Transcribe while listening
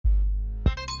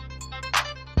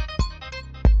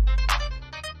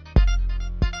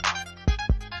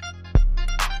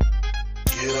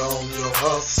Get on your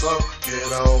hustle,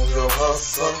 get on your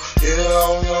hustle, get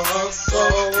on your hustle,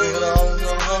 get on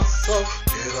your hustle,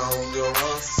 get on your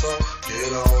hustle,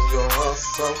 get on your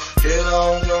hustle, get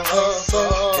on your hustle,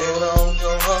 get on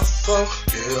your hustle,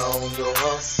 get on your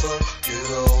hustle, get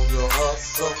on your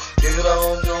hustle, get on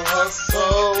your hustle,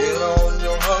 get on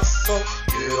your hustle,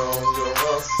 get on your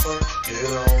hustle, get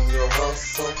on your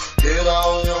hustle, get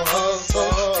on your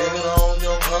hustle, get on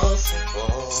your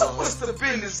hustle. So what's the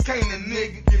business? Can't a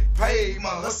nigga get paid? My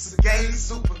hustle game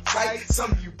super tight.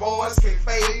 Some of you boys can't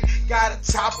fade. Got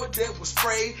a chopper that was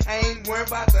sprayed. I ain't worried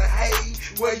about the hay.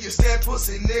 Where you stand,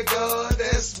 pussy nigga,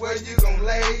 that's where you gon'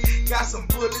 lay. Got some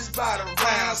bullets by the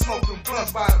round, smoking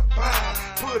blunts by the pound.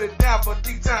 Put it down for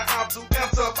D-time, I'm too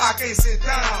amped up, I can't sit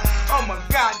down. I'm a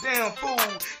goddamn fool.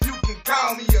 You can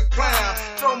call me a clown.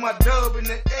 Throw my dub in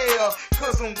the air,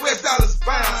 cause I'm West Dallas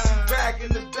bound. Back in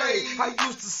the day, I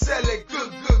used to sell it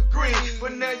good green.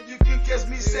 But now you can catch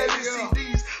me selling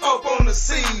CDs up on the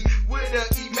scene. With an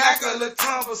immaculate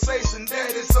conversation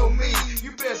that is so mean.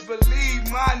 You best believe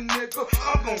my nigga,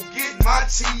 I'm gon' get my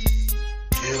cheese.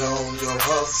 Get on your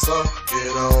hustle,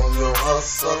 get on your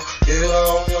hustle, get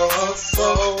on your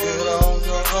hustle, get on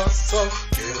your hustle,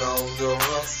 get on your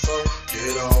hustle,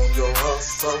 get on your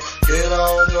hustle, get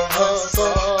on your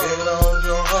hustle, get on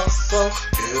your hustle,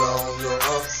 get on your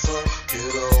hustle,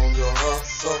 get on your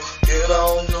hustle, get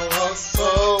on your hustle,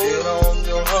 get on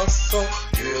your hustle,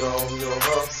 get on your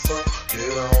hustle,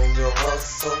 get on your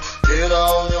hustle, get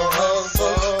on your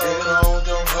hustle, get on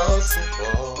your hustle.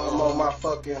 I'm on my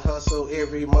fucking hustle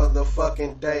every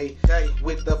motherfucking day.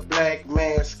 With the black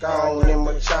man scone in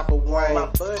my chopper wang.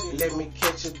 Let me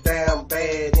catch you down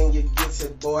bad and you get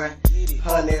it, boy.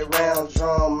 100 round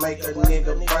drum make a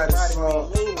nigga body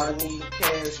song. I need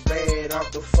cash bad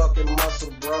off the fucking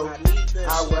muscle, bro.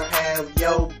 I will have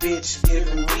your bitch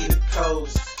giving me the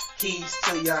coast. Keys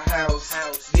to your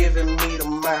house, giving me the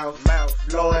mouth,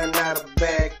 blowing out a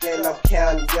bag, and I'm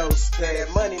counting your stack.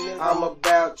 I'm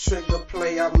about trigger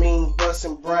play, I mean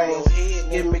busting brains.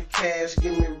 Give me cash,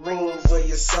 give me rings of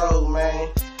your soul, man.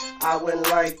 I went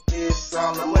like this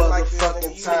all the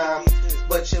motherfucking time,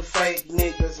 but your fake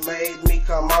niggas made me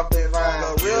come off that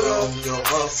vine. Get on your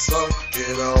hustle,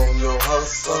 get on your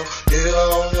hustle, get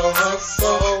on your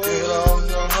hustle, get on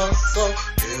your hustle,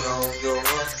 get on your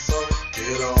hustle,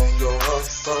 get on your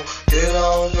hustle, get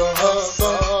on your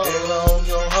hustle, get on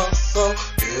your hustle,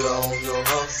 get on your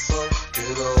hustle,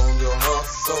 get on your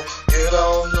hustle, get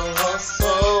on your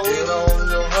hustle, get on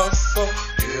your hustle,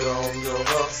 get on your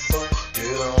hustle,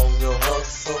 get on your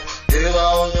hustle, get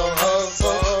on your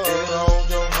hustle, get on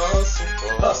your hustle.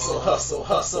 Hustle, hustle,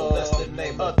 hustle, that's the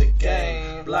name of the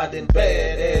game. Blinding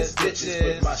badass bitches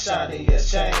with my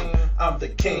shiniest chain. I'm the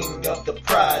king of the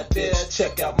pride, bitch,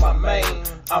 check out my mane.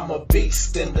 I'm a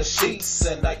beast in the sheets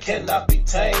and I cannot be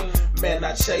tamed. Man,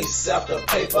 I chase after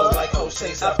paper like hoes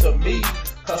chase after me.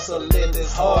 Hustling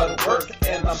is hard work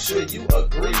and I'm sure you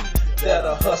agree that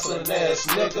a hustling ass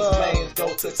nigga's main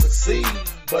goal to succeed.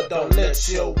 But don't let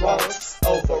your wants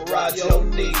override your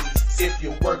needs. If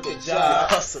you work a job,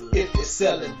 if you're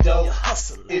selling dope,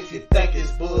 if you think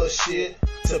it's bullshit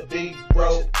to be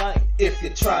broke, if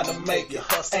you're trying to make it,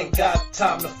 ain't got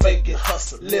time to fake it.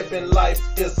 Living life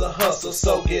is a hustle,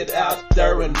 so get out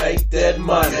there and make that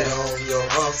money. Get on your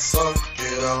hustle,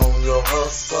 get on your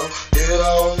hustle, get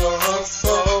on your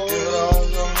hustle, get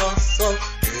on your hustle,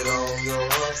 get on your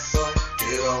hustle,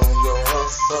 get on your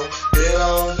hustle, get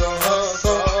on your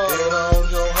hustle, get on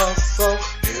your hustle,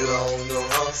 get on your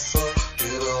hustle,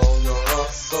 get on your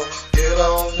hustle, get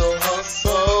on your hustle, get on your hustle,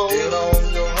 get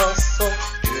on your hustle,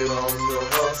 get on your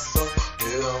hustle,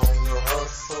 get on your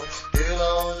hustle, get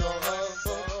on your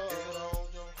hustle.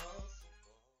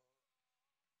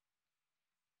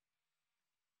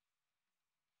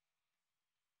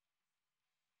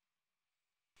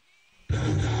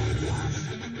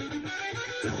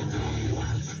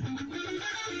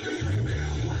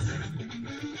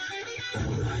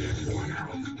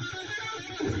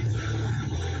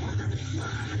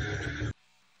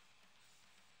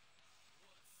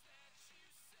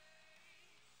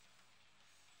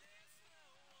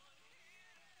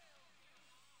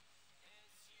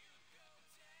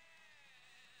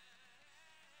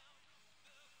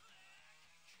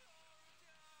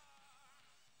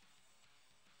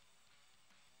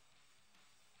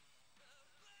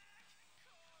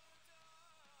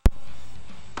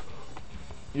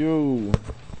 Yo,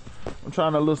 I'm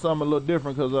trying to look something a little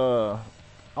different because I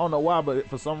don't know why, but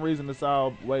for some reason it's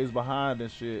always behind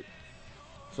and shit.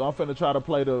 So I'm finna try to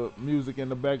play the music in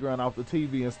the background off the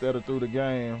TV instead of through the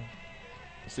game.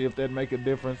 See if that make a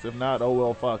difference. If not, oh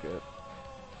well, fuck it.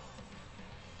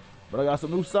 But I got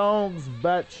some new songs,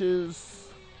 batches.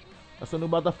 Got some new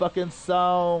motherfucking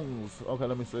songs. Okay,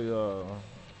 let me see.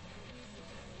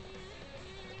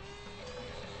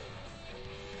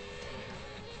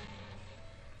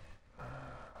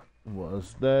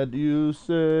 What's that you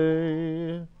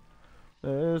say?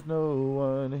 There's no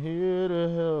one here to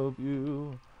help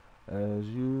you as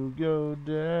you go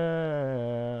down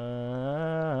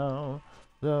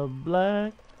the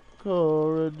black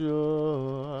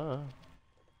corridor.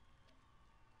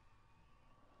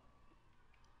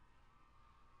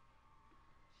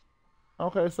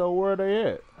 Okay, so where are they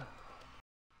at?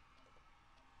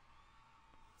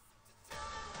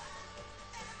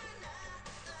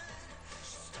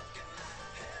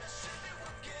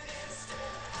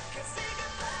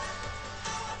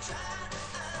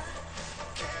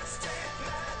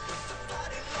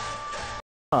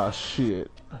 Ah,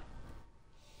 shit.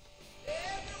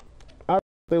 I thought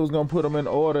they was gonna put them in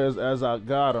order as I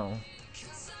got them.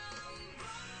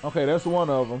 Okay, that's one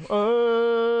of them.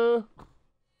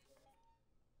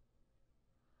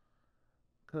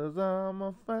 Cause I'm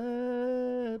a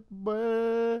fat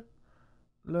boy.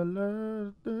 La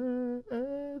la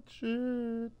that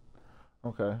shit.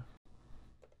 Okay.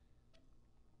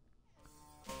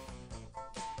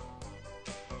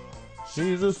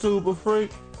 She's a super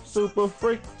freak,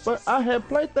 but I have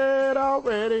played that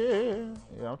already.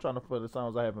 Yeah, I'm trying to find the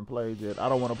songs I haven't played yet. I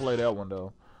don't want to play that one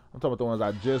though. I'm talking about the ones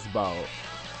I just bought.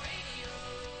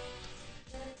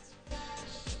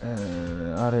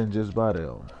 And I didn't just buy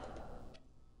them.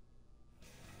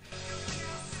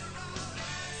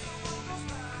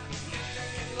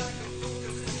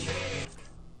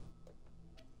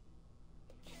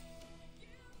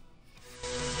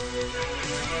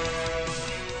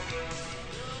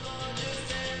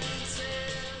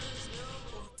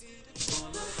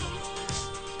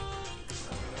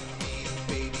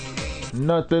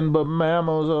 Nothing but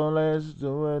mammals, oh let's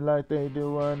do it like they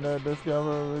do on the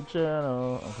Discovery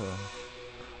Channel. Okay.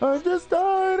 I just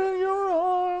died in your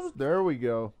arms. There we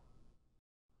go.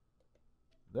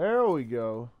 There we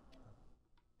go.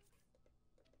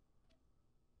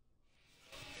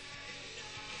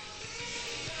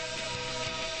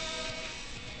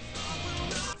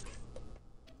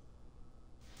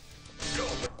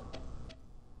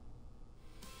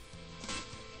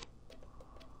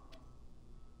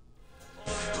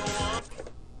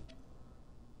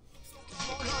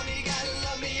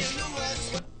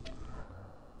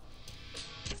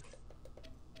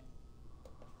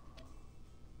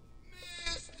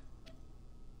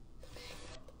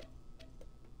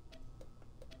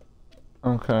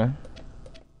 Okay.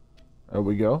 There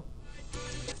we go.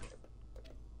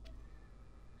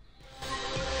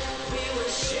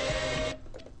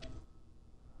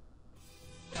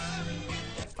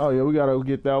 Oh yeah, we gotta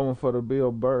get that one for the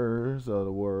Bill Burrs of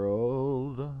the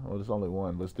world. Well, there's only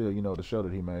one, but still, you know, the show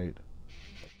that he made.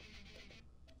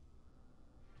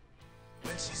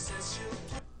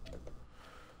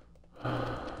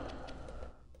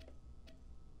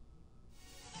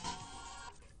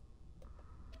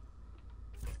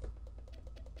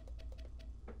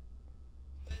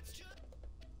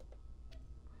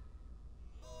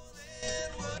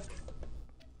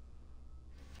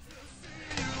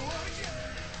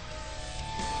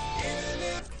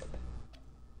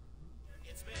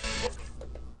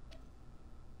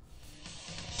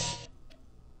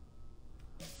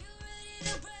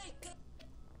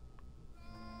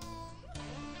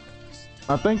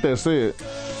 I think that's it.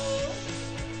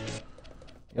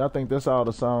 Yeah, I think that's all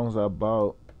the songs I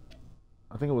bought.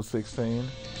 I think it was 16.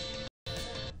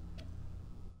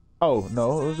 Oh,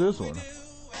 no, it was this one.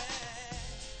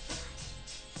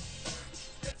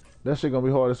 That shit gonna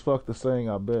be hard as fuck to sing,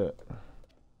 I bet.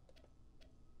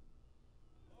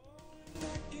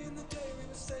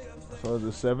 So is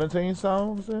it 17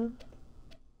 songs then?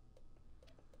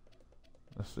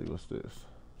 Let's see, what's this?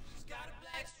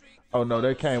 Oh no,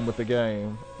 that came with the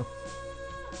game.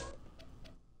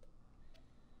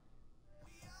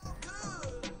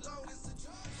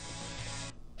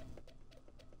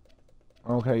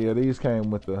 Okay, yeah, these came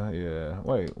with the, yeah.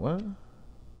 Wait, what?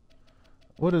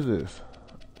 What is this?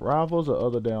 Rivals or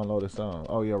other downloaded songs?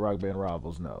 Oh yeah, Rock Band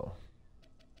Rivals, no.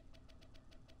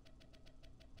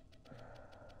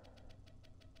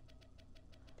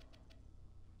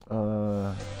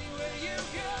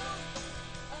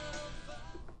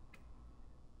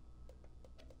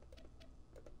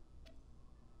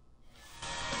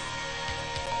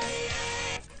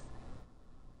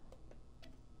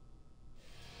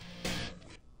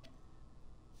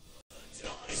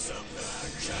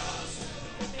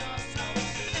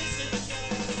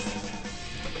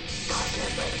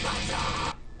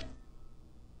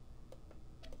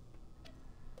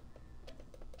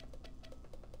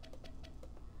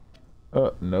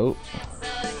 Nope.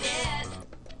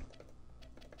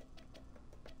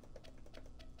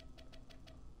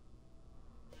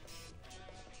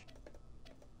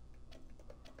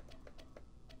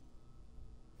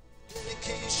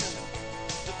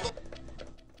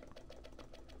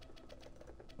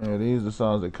 Yeah, these are the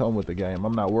songs that come with the game.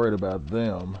 I'm not worried about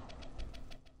them.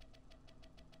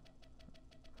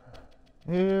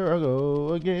 Here I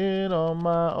go again on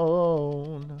my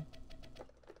own.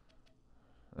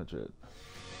 That's it.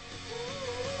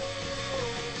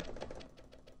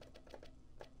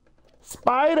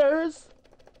 Spiders!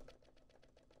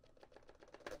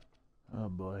 Oh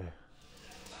boy.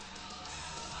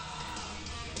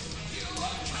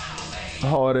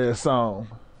 Hard ass song.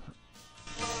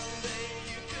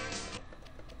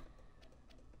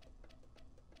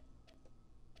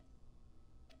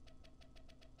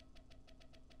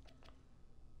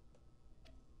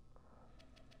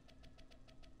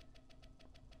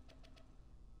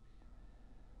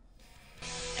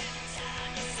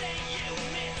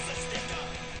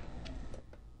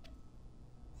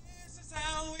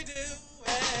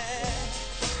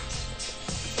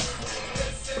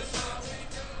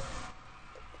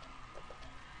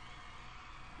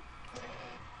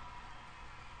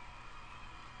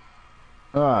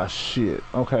 Ah, shit.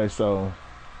 Okay, so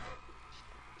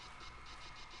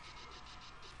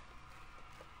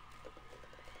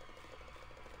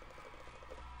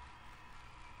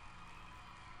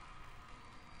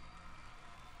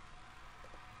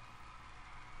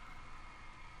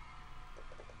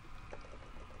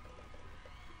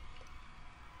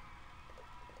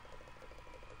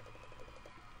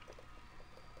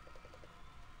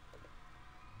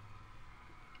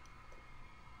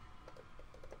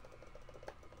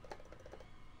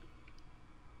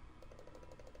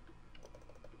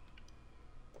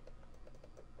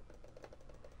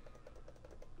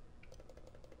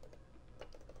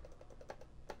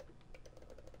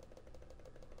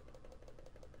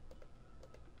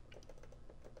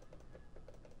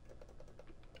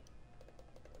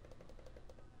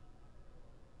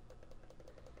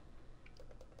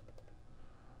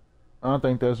I don't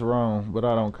think that's wrong, but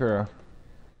I don't care.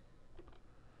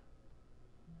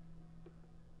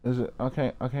 Is it? I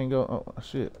can't go. Oh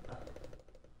shit.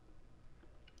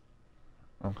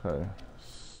 Okay.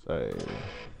 Save.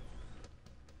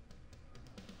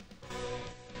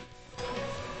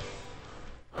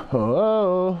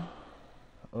 Oh.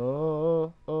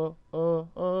 Oh. Oh. Oh.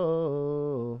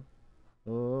 Oh.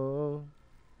 Oh.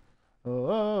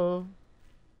 Oh.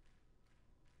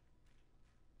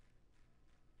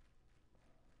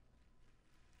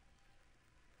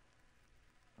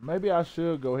 Maybe I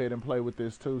should go ahead and play with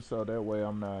this too, so that way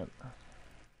I'm not.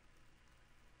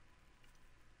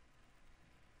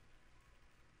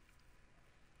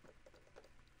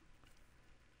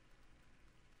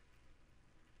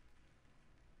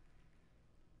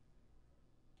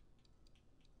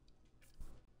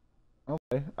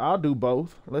 Okay, I'll do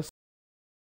both. Let's.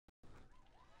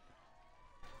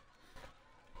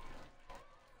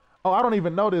 Oh, I don't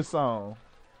even know this song.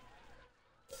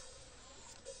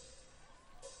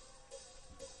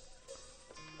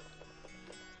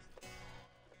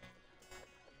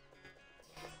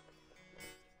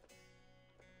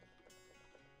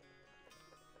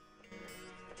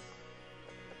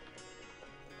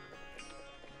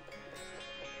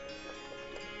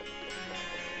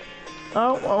 I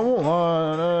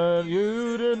wanted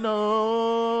you to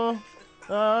know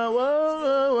I was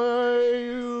the way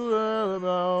you were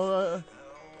about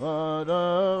but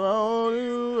all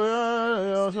you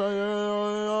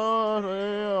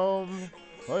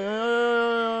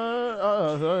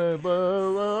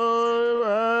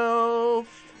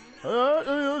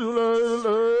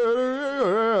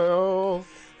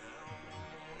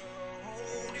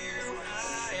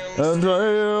and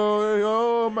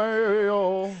your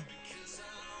mail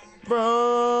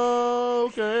broken.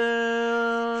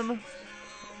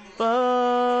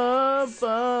 Ba,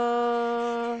 ba,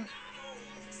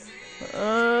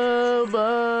 ba.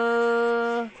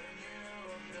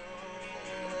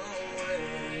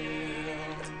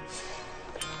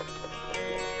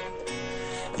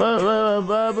 Ba, ba,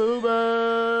 ba, boo, ba.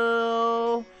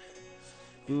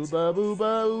 Boo, ba, boo,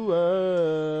 ba, ooh,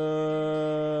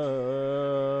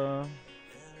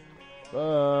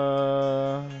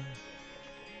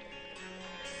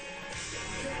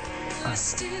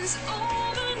 Rust is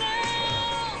over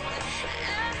now,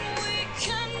 and we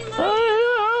can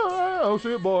oh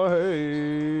shit, boy,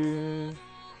 hey,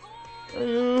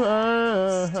 you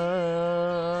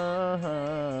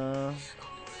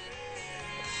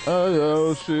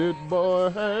oh shit, boy,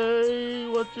 hey,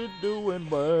 what you doing,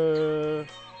 boy?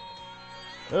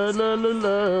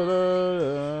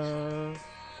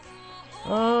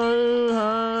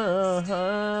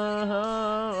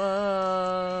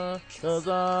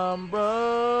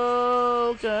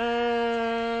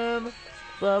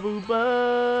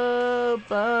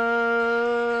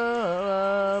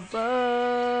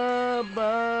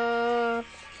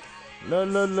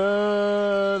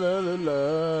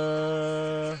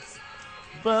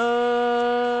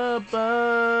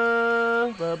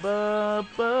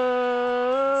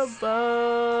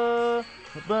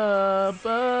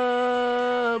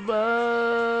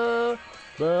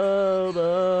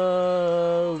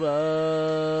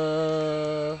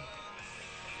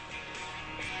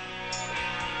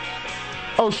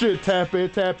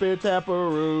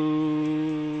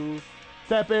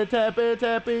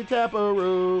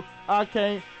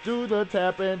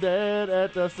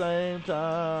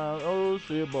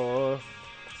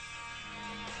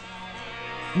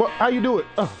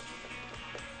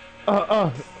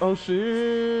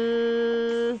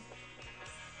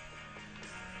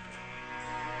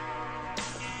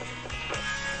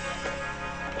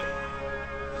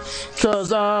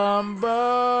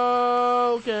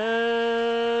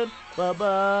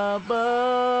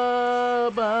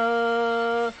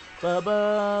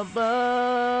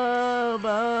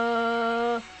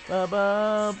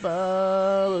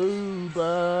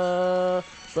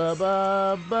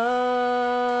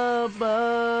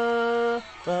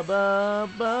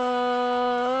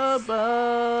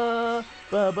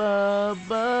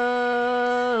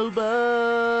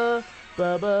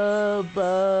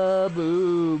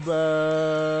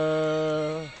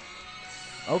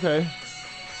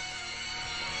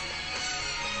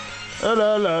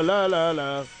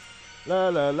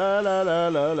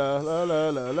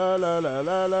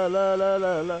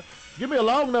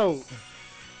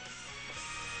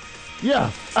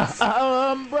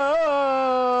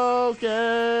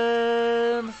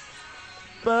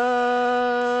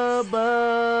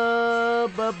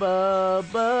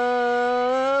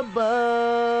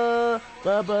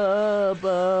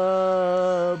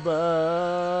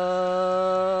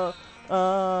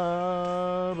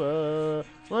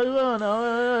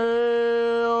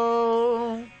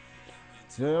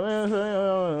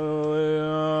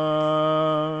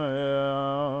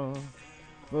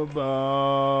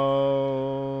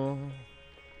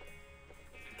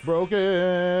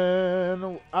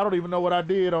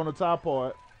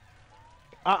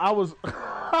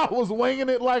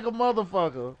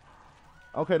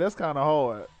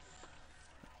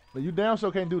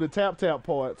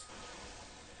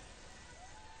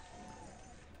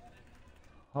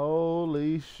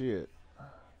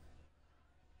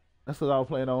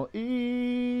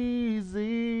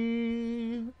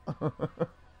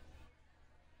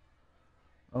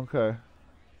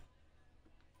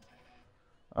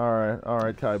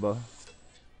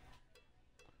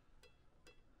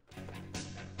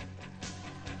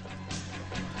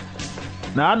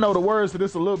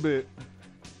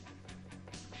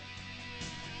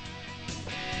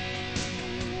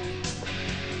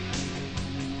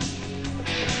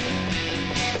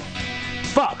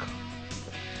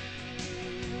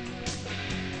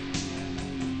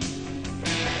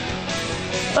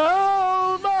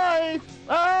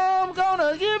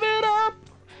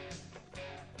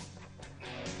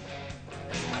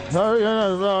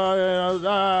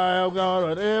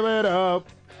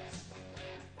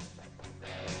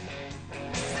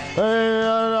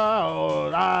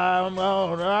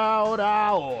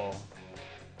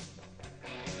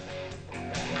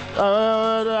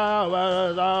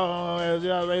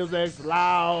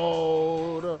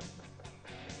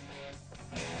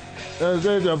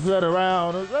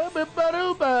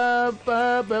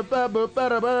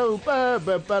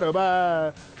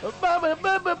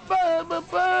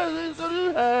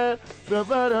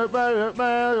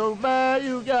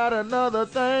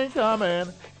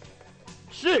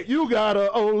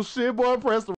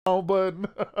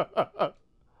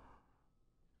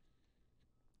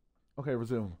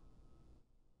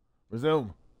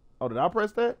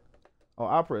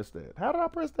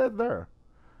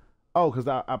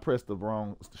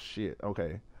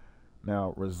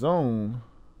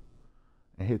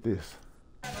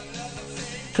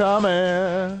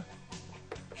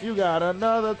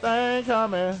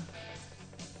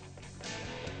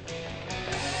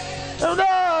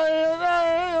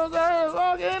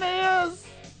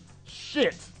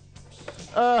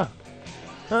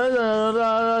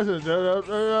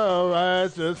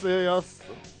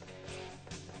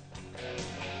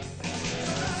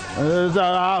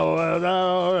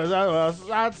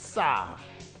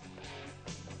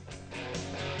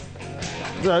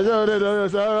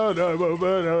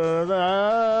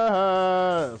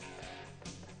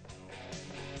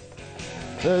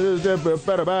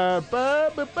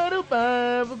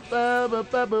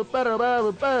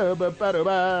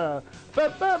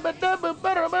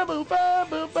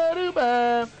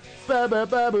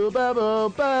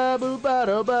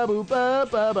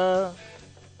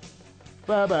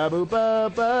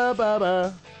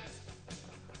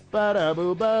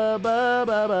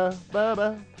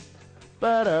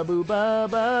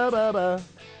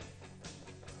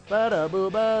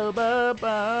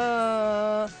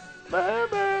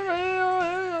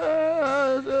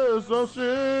 Some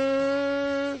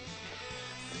shit.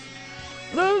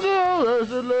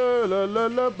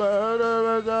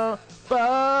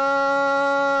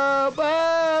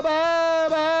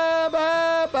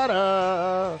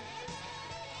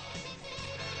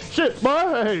 Shit,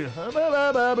 boy.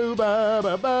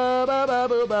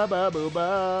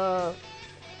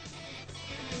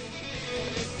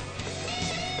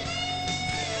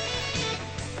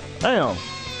 Damn.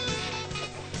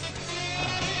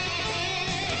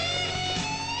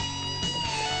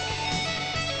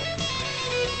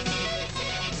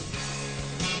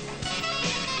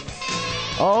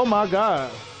 Oh my God.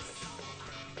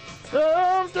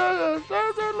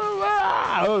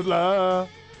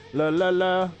 La la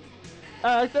la.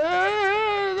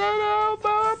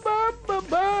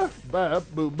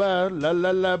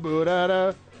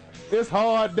 It's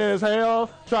hard as hell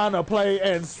trying to play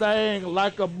and sing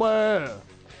like a bird.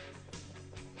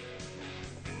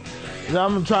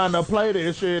 I'm trying to play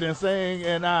this shit and sing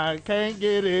and I can't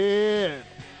get it.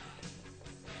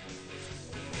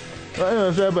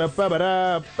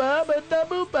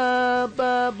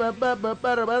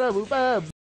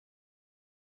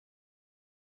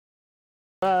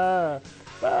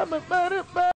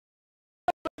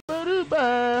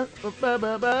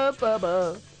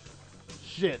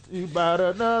 Shit, you got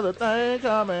another thing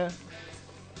coming.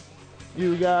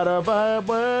 You got a fat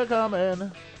boy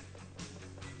coming.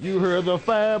 You heard the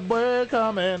fat boy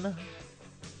coming.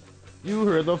 You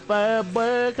heard the fat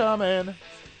boy coming.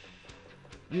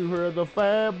 You heard the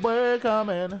fat boy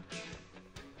coming.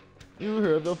 You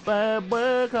heard the fat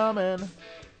boy coming.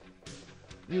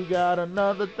 You got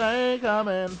another thing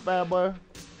coming, fat boy.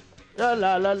 La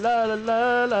la la la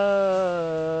la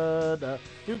la la.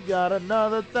 You got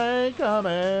another thing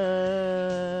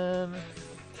coming.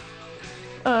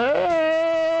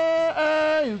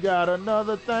 Hey, you got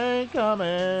another thing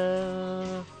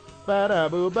coming.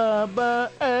 Ba-da-boo-ba-ba.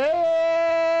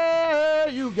 Hey,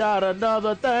 you got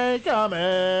another thing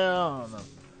coming.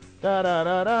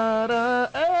 Da-da-da-da-da.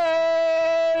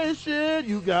 Hey, shit,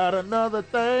 you got another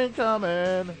thing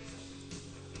coming.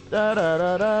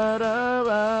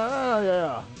 Da-da-da-da-da.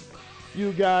 Yeah.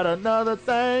 You got another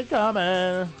thing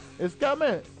coming. It's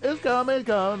coming. It's coming,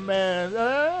 coming.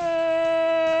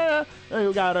 Hey,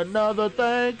 you got another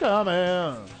thing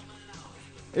coming.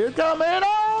 It's coming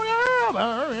on, yeah.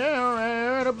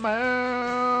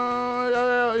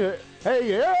 Hey,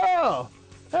 yeah.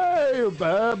 Hey,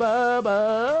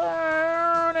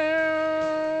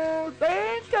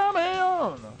 thing coming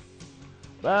on.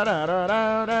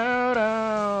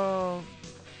 Ba-da-da-da-da-da.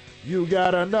 You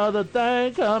got another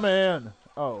thing coming.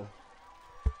 Oh.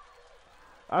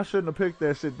 I shouldn't have picked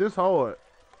that shit this hard.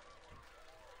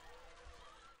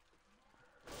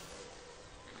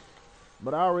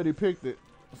 But I already picked it,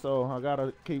 so I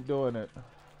gotta keep doing it.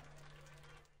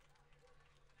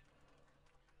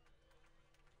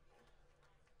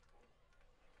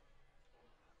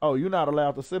 Oh, you're not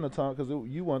allowed to send a tongue because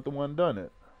you weren't the one done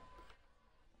it.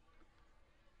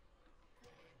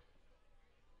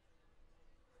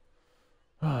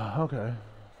 Okay.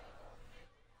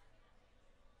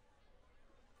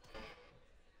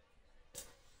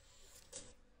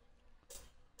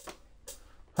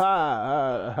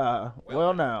 Ha.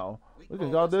 Well, now, we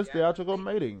can call this theatrical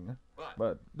mating.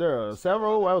 But there are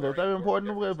several very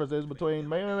important differences between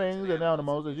males and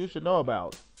animals that you should know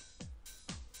about.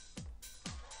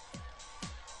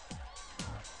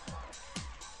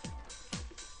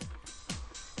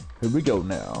 Here we go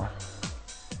now.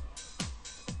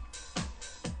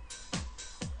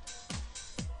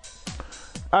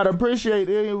 I'd appreciate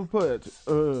any input.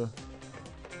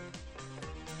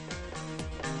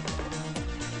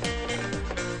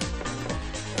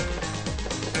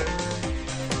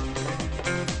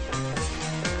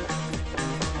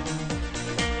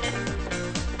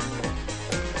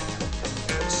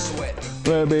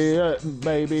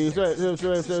 baby,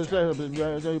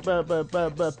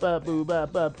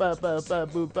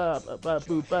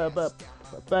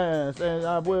 fast, and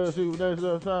I will shoot next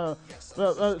time.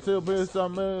 Still be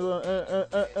some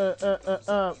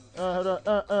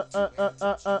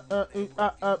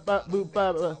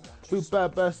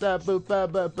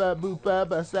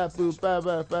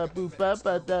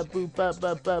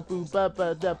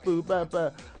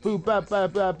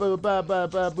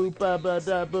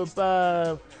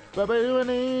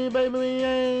baby, we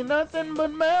ain't nothing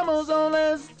but mammals, so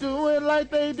let's do it like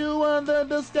they do on the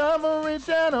Discovery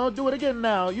Channel. Do it again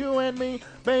now, you and me,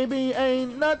 baby,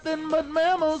 ain't nothing but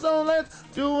mammals, so let's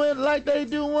do it like they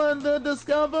do on the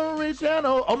Discovery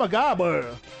Channel. Oh my God, boy.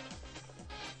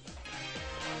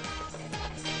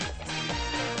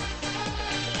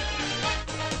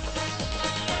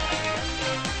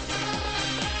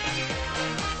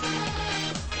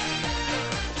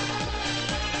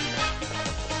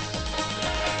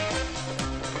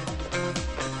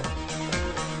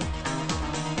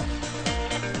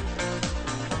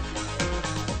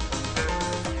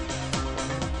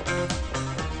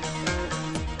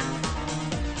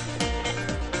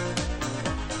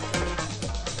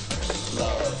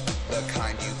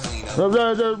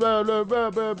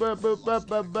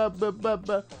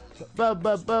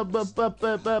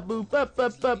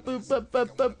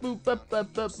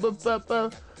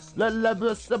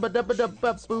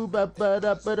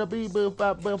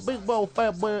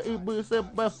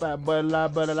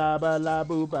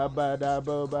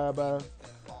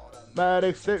 But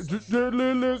except you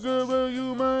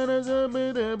might as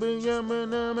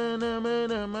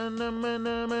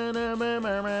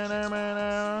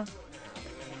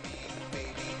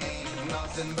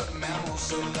Nothing but mammals,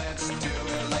 so let's do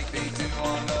it like they do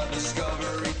on the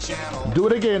Discovery Channel. do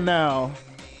it again now.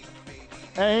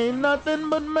 Ain't nothing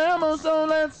but mammals, so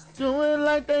let's do it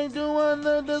like they do on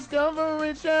the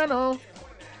Discovery Channel.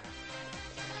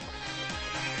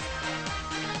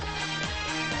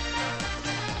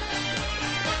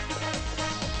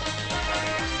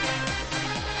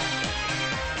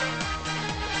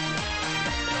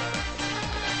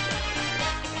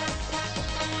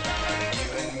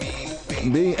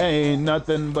 We ain't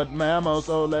nothing but mammals,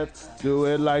 so let's do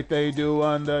it like they do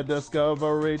on the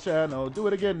Discovery Channel. Do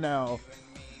it again now.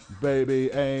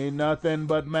 Baby, ain't nothing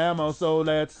but mammals, so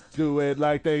let's do it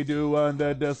like they do on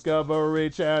the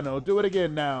Discovery Channel. Do it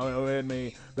again now, you and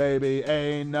me. Baby,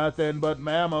 ain't nothing but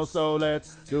mammals, so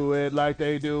let's do it like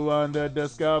they do on the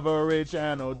Discovery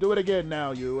Channel. Do it again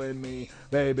now, you and me.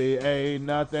 Baby, ain't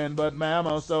nothing but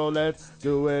mammals, so let's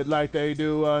do it like they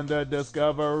do on the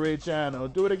Discovery Channel.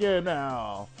 Do it again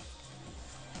now.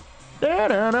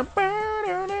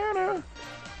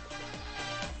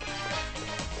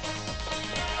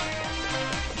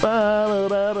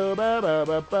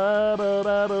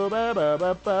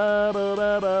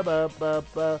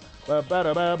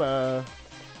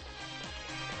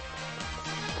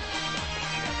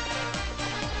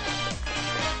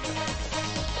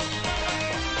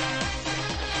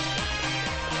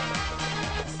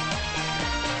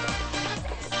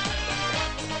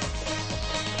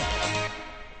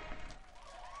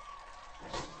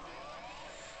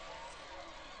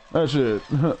 That's it.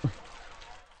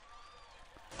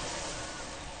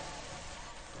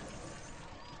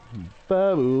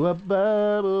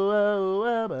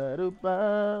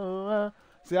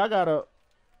 See, I gotta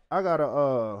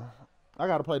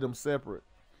play them separate.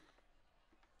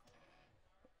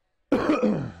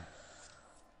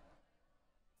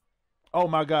 Oh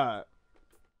my God.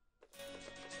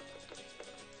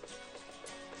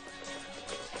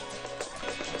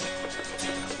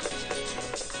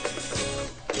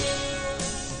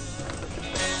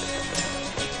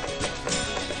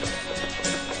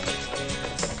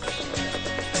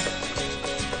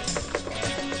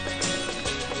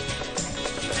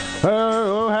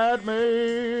 Who had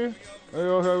me?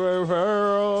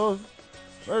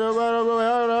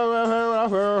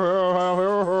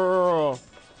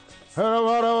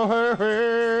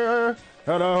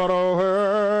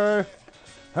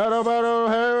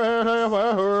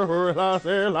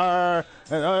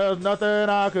 And there's nothing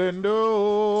I can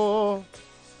do.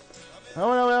 I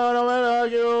wanna be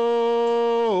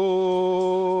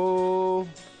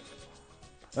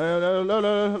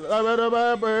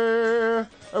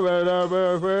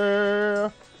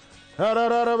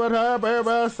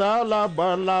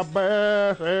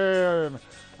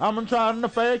I'm trying to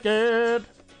fake it,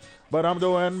 but I'm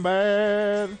doing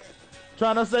bad.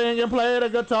 Trying to sing and play the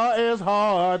guitar is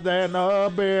hard than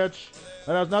a bitch.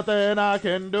 And there's nothing I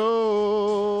can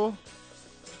do.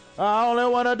 I only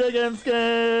wanna dig and skin.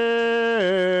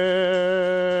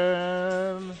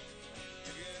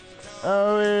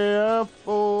 I'll be a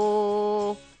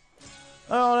fool.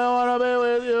 I only wanna be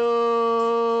with you.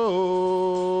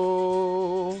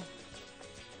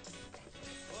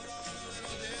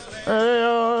 Hey,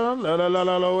 la la la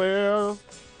la la, well.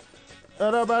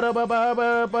 It's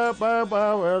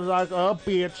like a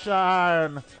bitch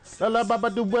shine.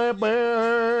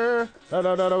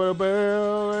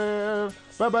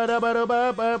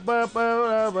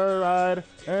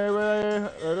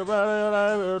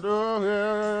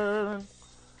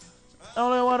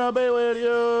 Only wanna be with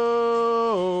you.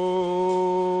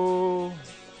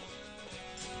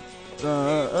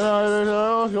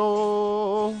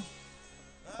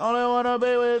 Only wanna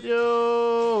be with you.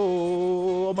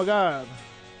 Oh my God.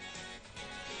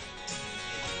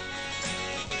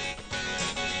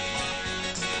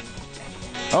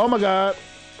 Oh my God.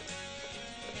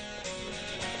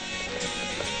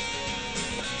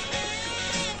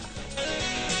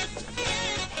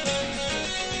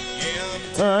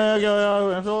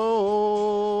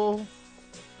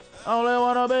 Only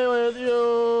wanna be with you.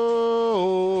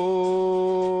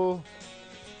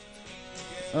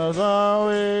 As I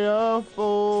be a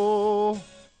fool.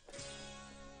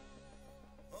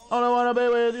 Only wanna be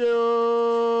with you.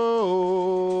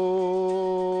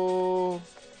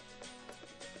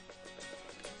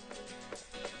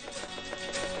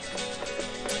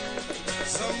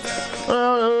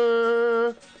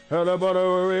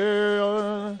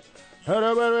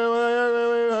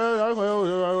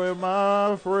 With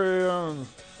my friends.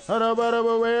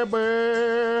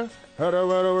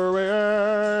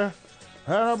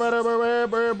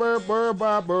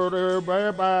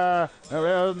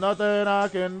 There's nothing I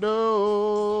can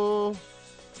do.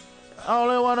 I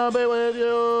only wanna be with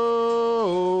you.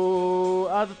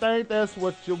 I think that's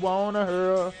what you wanna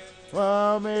hear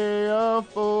from me, a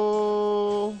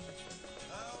fool.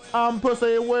 I'm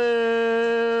pussy whipped.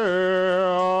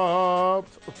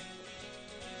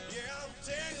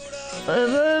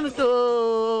 And then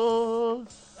true.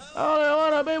 I only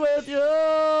wanna be with you.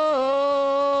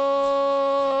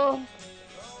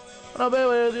 Wanna be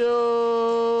with you.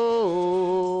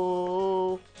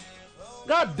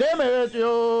 God damn it, you.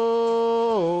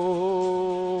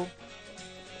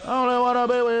 I only wanna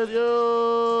be with you.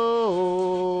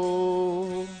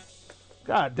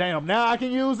 God damn, now I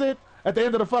can use it at the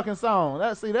end of the fucking song.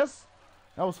 That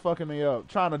was fucking me up.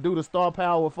 Trying to do the star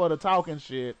power for the talking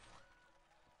shit.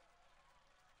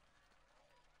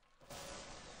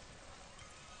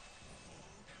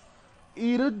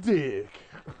 Eat a dick.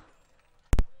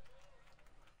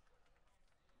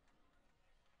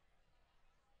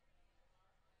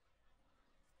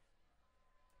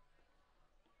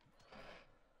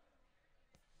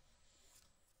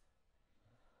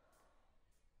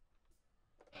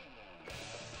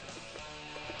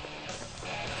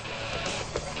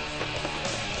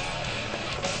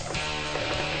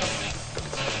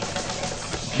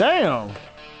 Damn.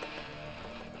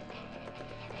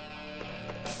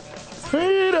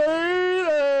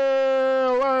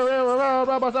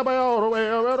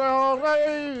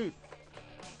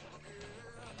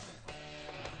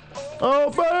 Oh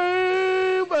baby,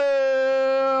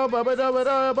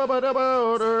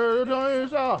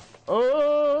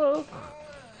 oh,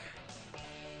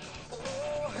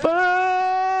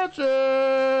 but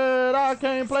shit, I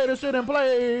can't play this shit and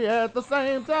play at the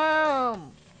same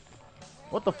time.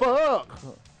 What the fuck?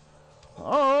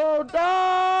 Oh,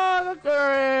 doctor,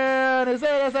 he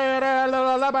said,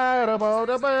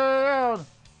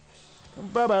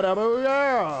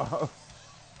 yeah.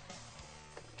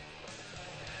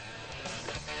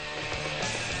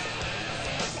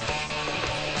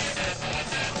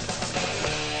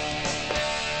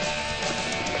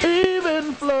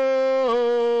 Even flow.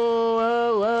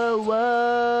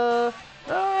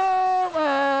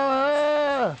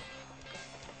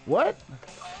 What?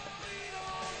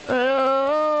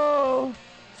 Oh,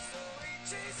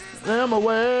 them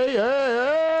away,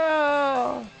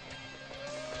 yeah.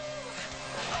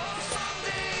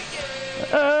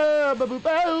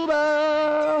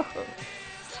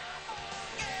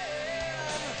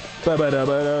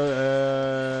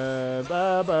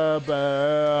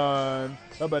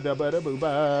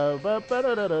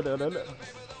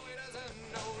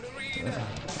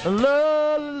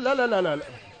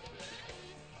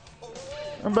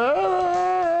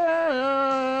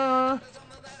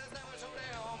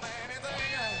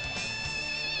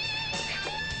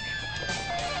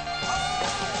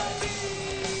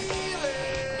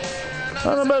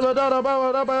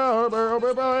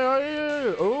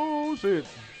 Oh shit.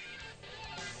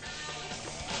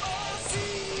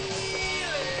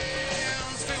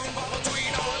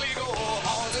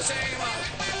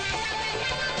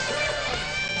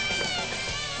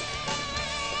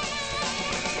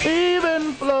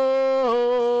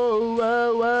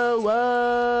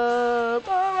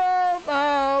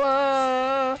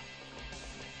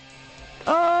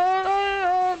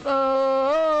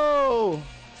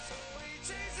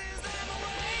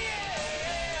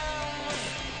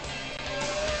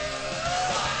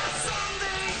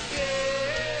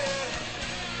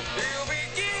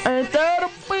 Ain't that a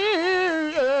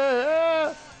beat?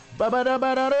 Yeah.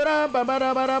 Ba-ba-da-ba-da-da-da,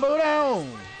 ba-ba-da-ba-da-ba-da.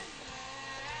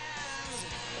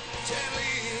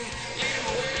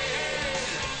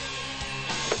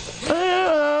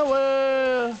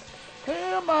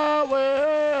 Hear my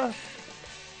way.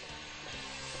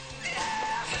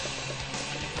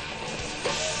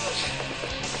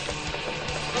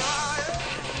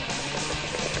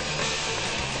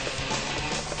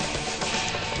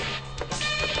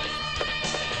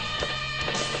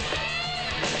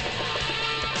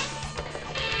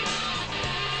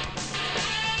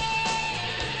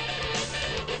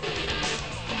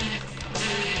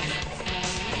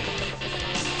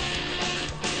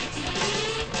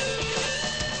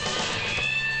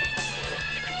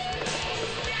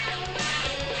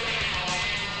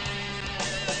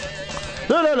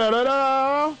 Da da da da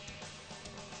da.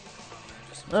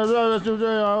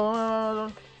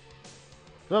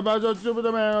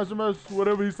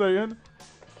 Whatever he's saying.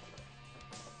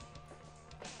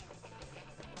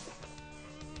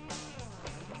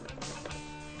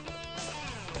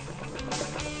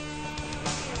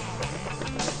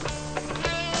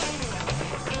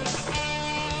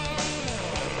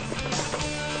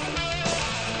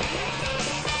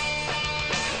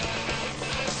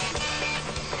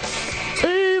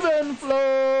 Even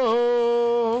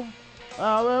flow.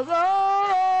 I will go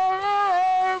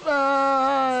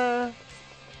by.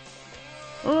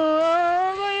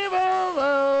 Even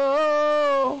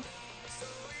flow.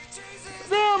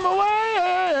 Them away.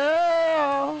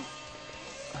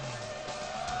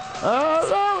 I'm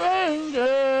an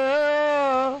angel.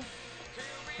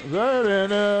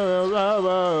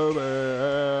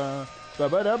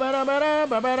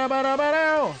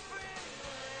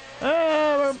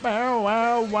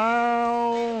 Wow,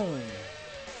 wow.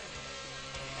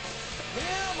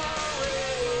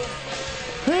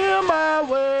 Hear my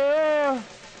way.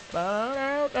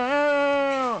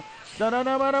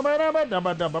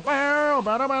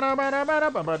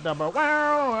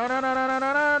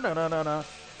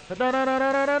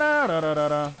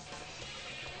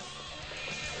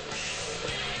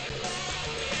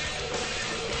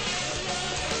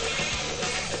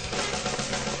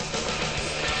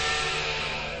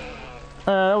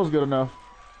 That was good enough.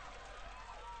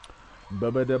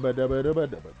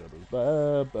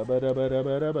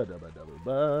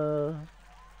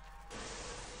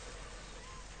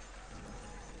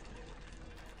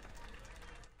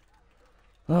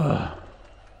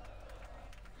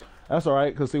 That's all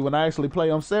right, because see, when I actually play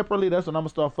them separately, that's when I'm going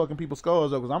to start fucking people's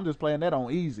scores up, because I'm just playing that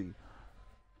on easy.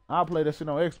 I'll play that shit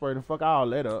on expert and fuck all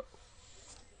that up.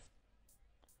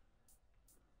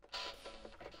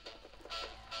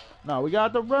 No, we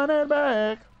got to run it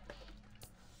back.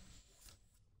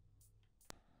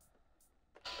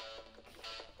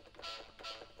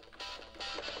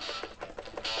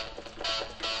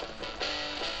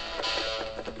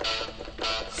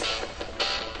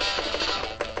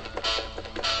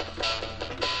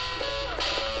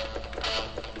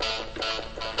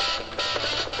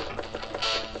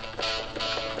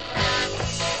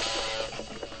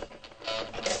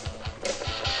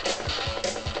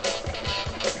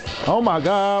 Oh my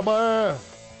God, boy.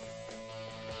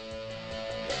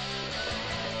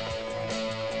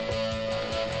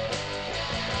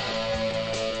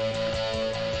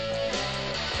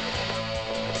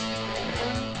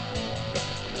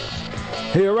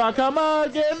 Here I come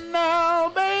again now,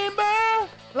 baby,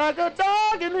 like a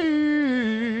dog in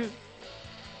heat.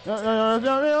 Now,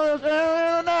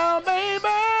 baby,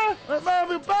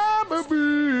 baby, baby.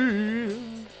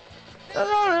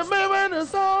 I remember this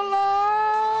so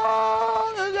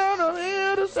long, I'm gonna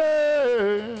hear to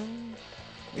say,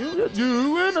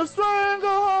 you in a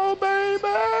stranglehold, baby,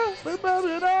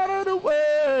 baby, out of the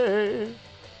way.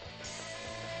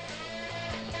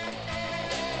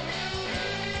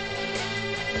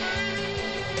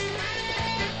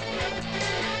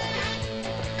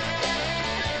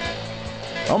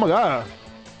 Oh my God.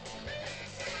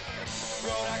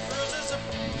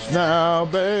 Now,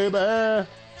 baby.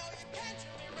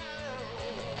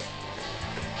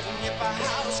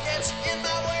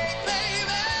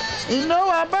 You know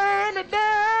I burned it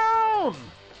down.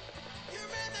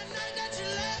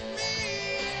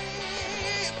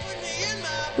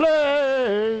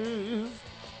 Place.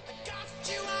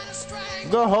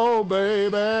 Go home,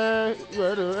 baby.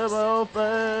 Ready to have my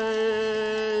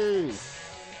face.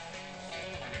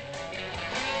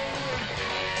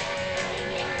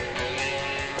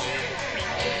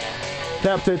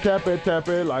 Tap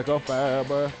it like a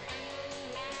fiber.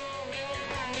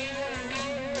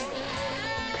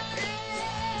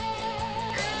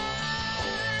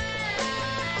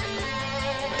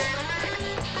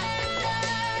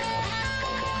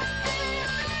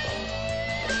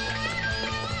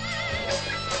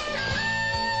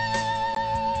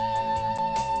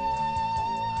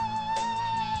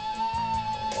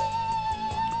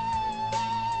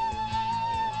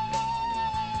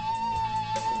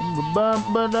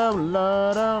 Bum ba da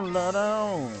la da la da.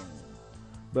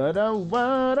 Ba da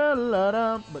wa da la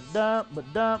da ba da ba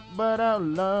da ba da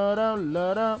la da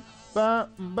la da. Ba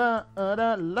ba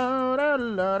da la da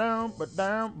la da ba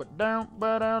da ba da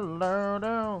ba da la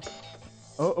da.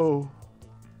 Uh-oh.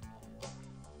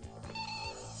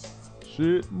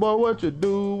 Shit, boy, what you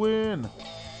doing?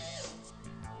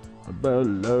 About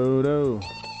low.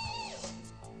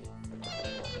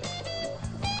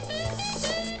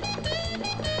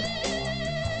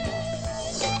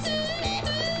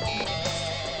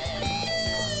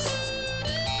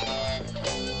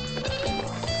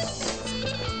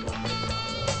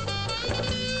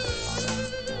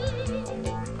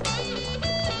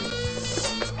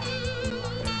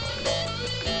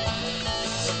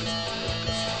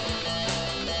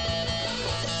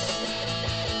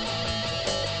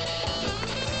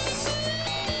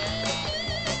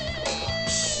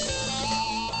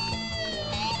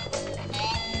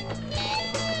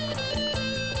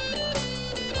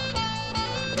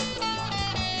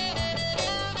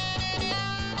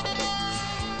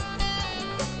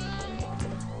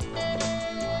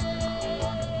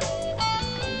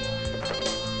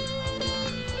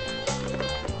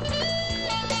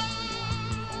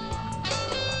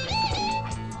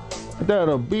 That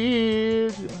a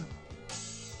bitch.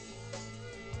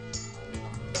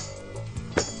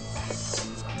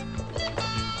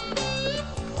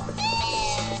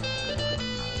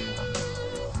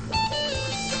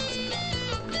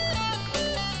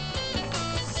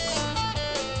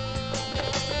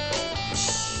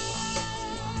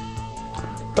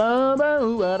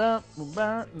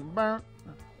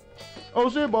 Oh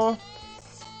shit, boy.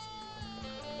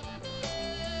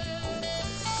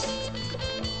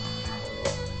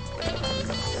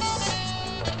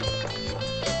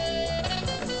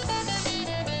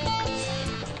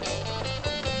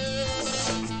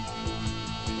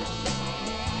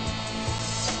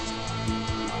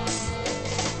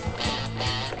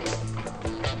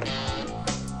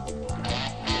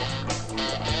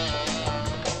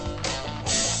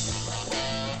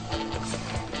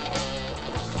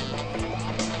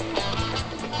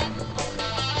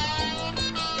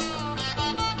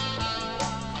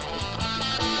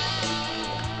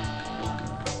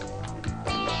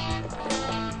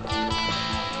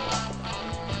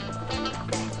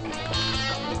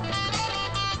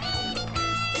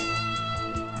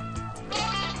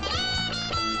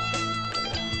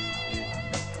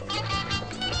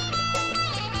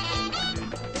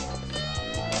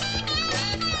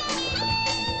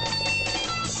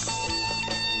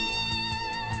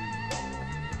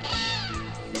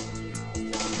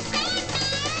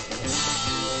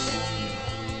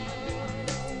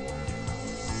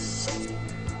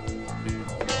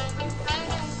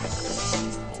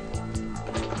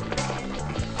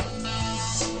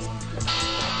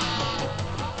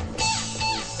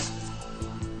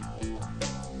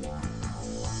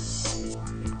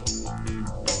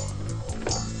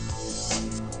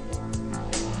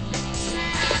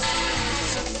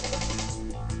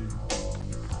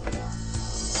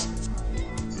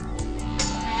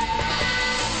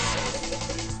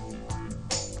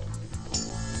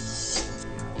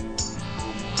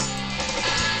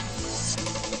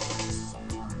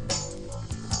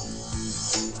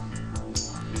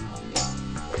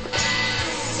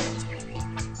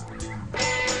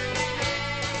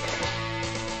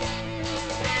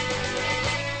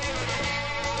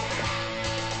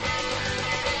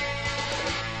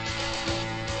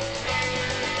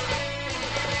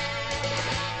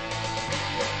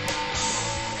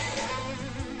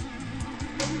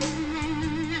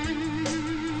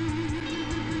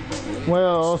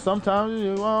 Well, sometimes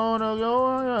you wanna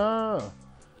go, yeah.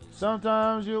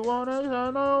 Sometimes you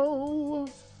wanna know.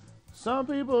 Some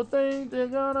people think they're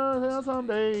gonna have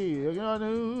someday. They're gonna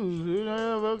lose, you're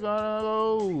never gonna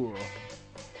go.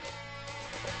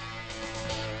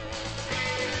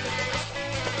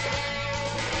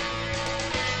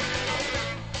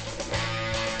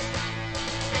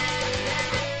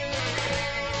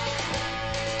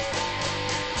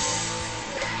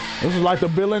 This is like the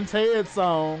Bill and Ted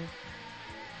song.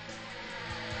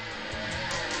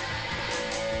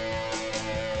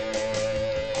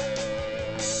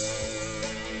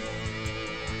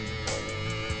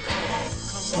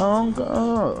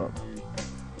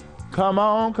 Come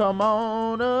on, come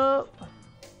on up.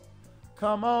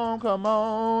 Come on, come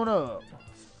on up.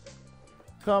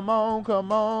 Come on,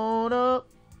 come on up.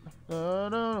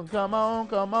 Come on,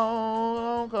 come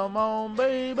on, come on,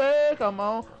 baby. Come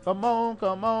on, come on,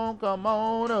 come on, come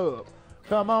on up.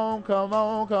 Come on, come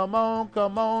on, come on,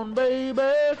 come on, baby.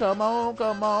 Come on,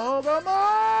 come on, come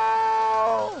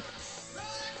on.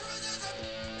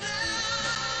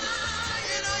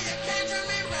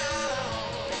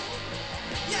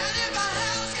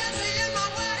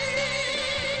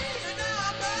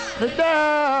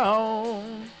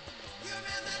 down.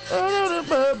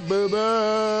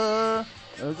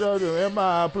 And show you in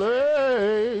my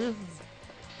place.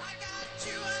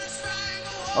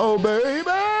 Oh, baby,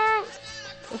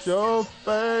 what's your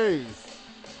face?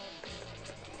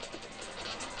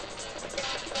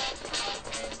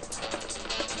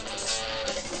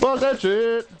 Fuck that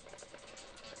shit.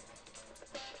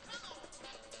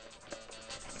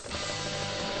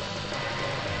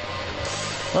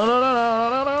 No, no, no, no,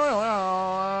 no, no, no.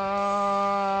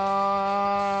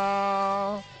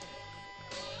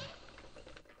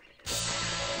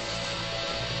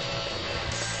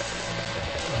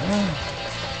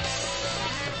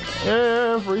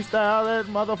 Yeah, freestyle that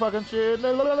motherfucking shit.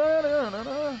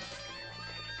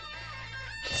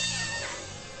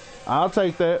 I'll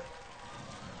take that.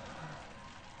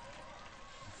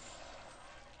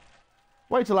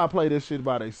 Wait till I play this shit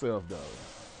by themselves, though.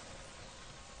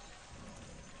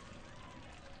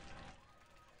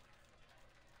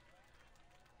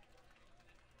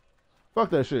 Fuck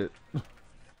that shit.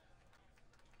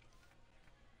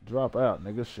 Drop out,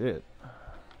 nigga. Shit.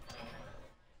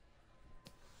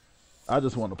 I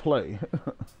just want to play.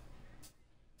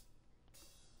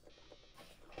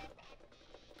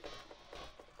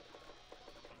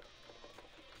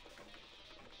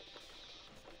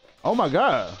 Oh my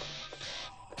God.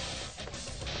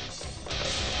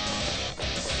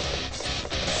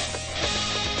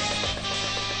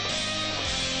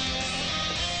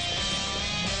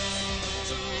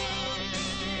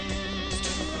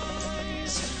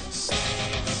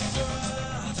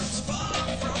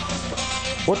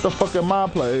 What the fuck am I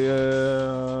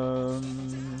playing?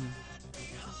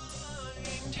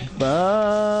 Ba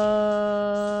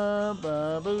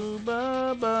ba boo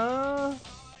ba ba.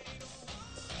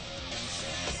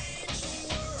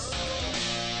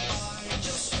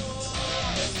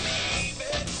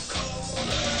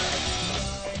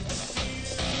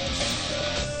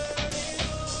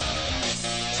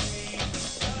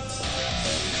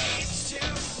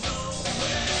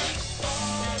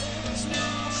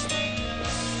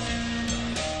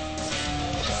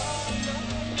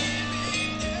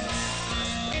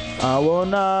 I will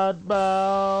not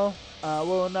bow, I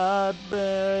will not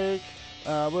break,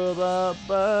 I will ba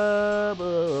ba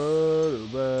ba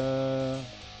ba.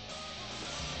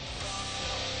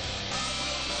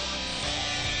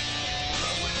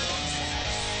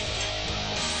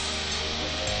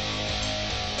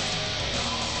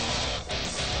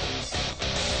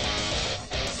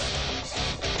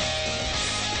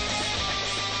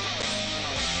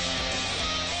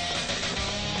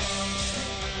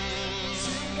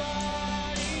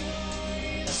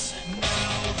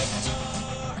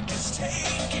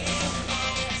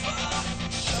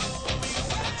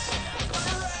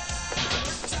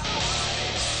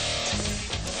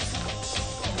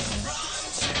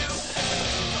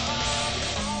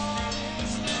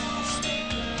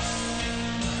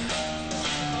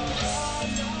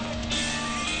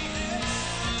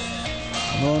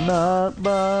 I will not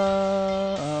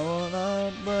bow, I will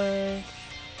not break.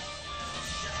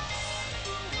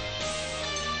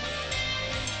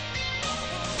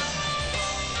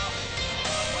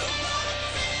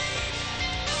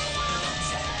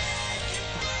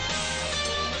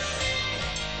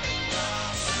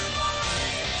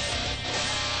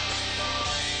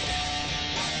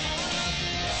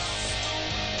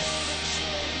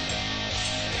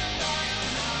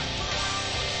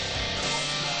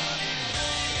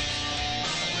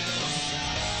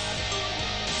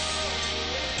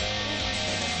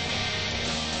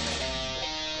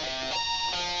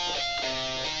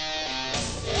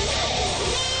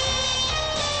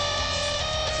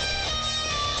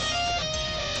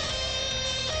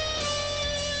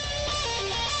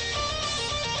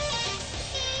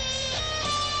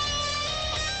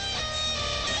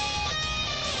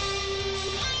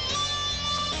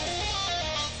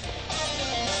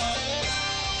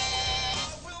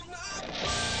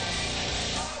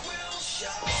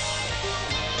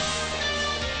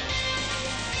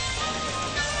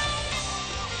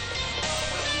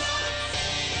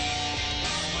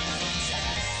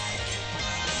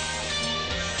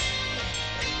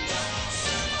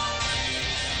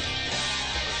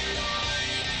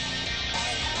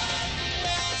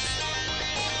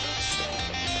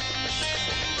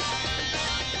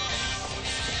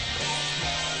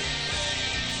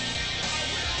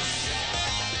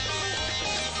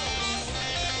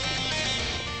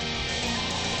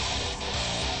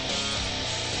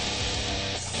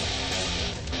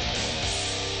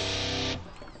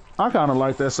 I kind of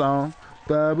like that song.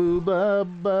 Ba boo ba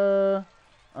ba.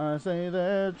 I say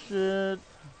that shit.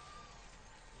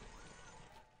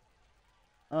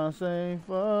 I sing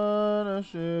for the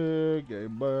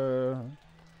shit, bird.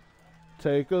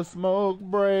 Take a smoke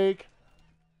break.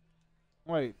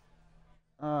 Wait.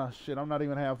 Ah, shit, I'm not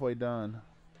even halfway done.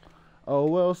 Oh,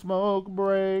 well, smoke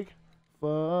break.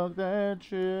 Fuck that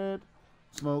shit.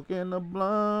 Smoking the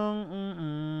blunt.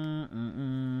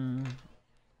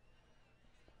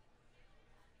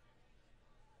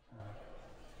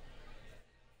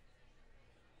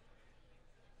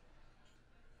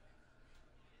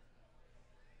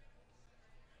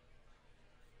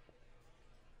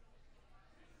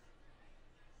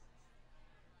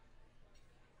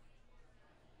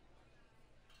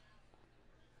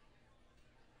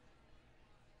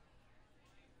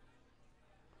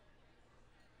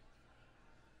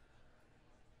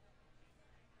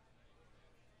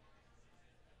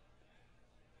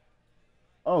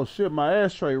 Oh shit, my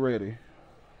ashtray ready.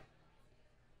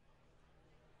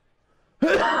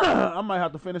 I might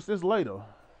have to finish this later.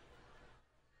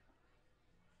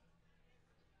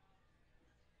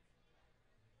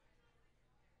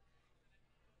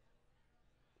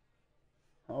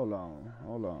 Hold on,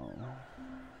 hold on.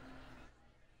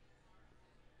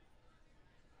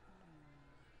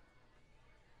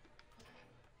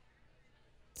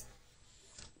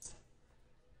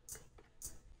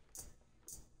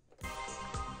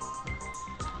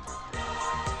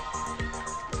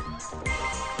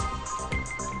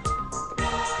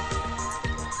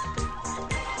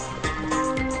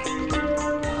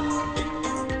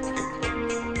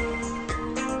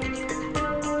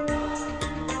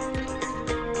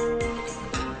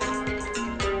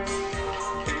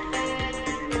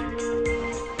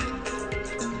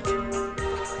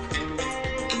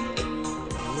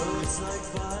 Words like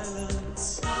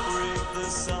violence break the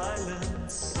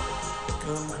silence,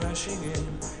 come crashing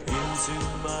into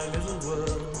my little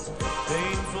world.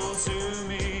 Painful to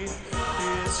me,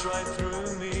 pierce right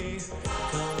through me.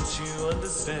 Can't you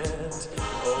understand?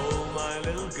 Oh, my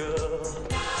little girl.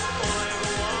 All I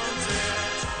ever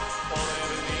wanted, all I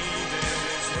ever needed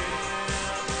is here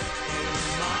in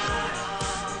my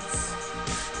arms.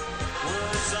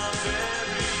 Words are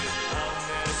very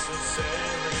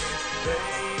unnecessary. They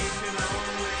can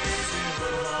only do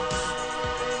harm.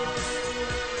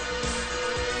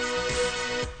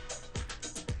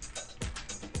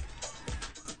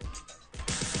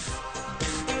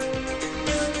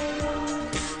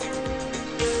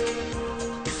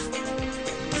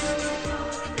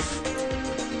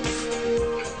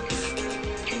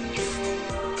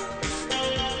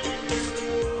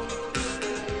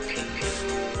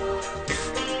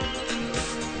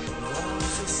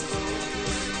 Vows are spoken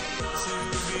to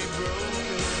be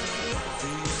broken.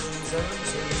 Feelings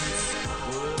empties,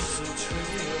 words are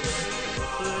trivial.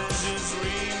 Pleasures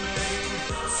remain,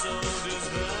 so does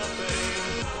the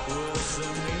pain. Words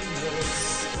are meaningless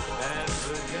and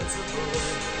forgettable.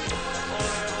 All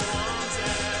I ever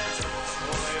wanted,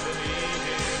 all I ever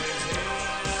needed is here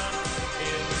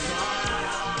in my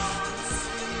arms.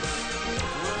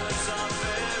 Words are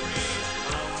very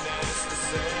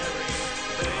unnecessary.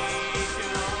 They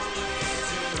can only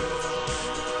do harm.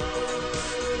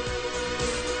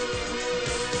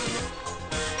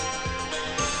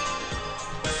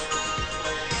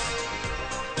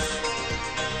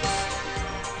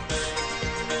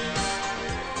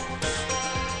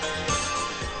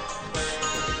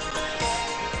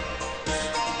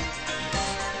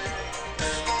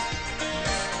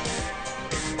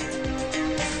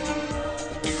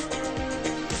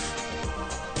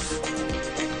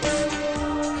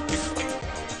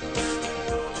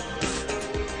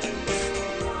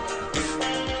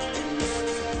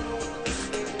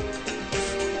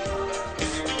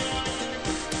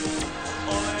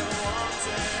 All I ever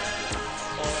wanted,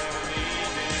 all I ever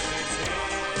needed is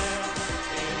here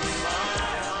in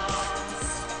my arms.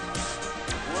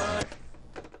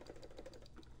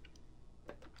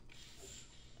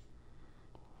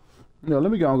 Let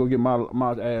me go and go get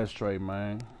my ashtray,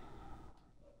 man.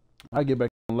 I get back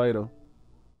on later.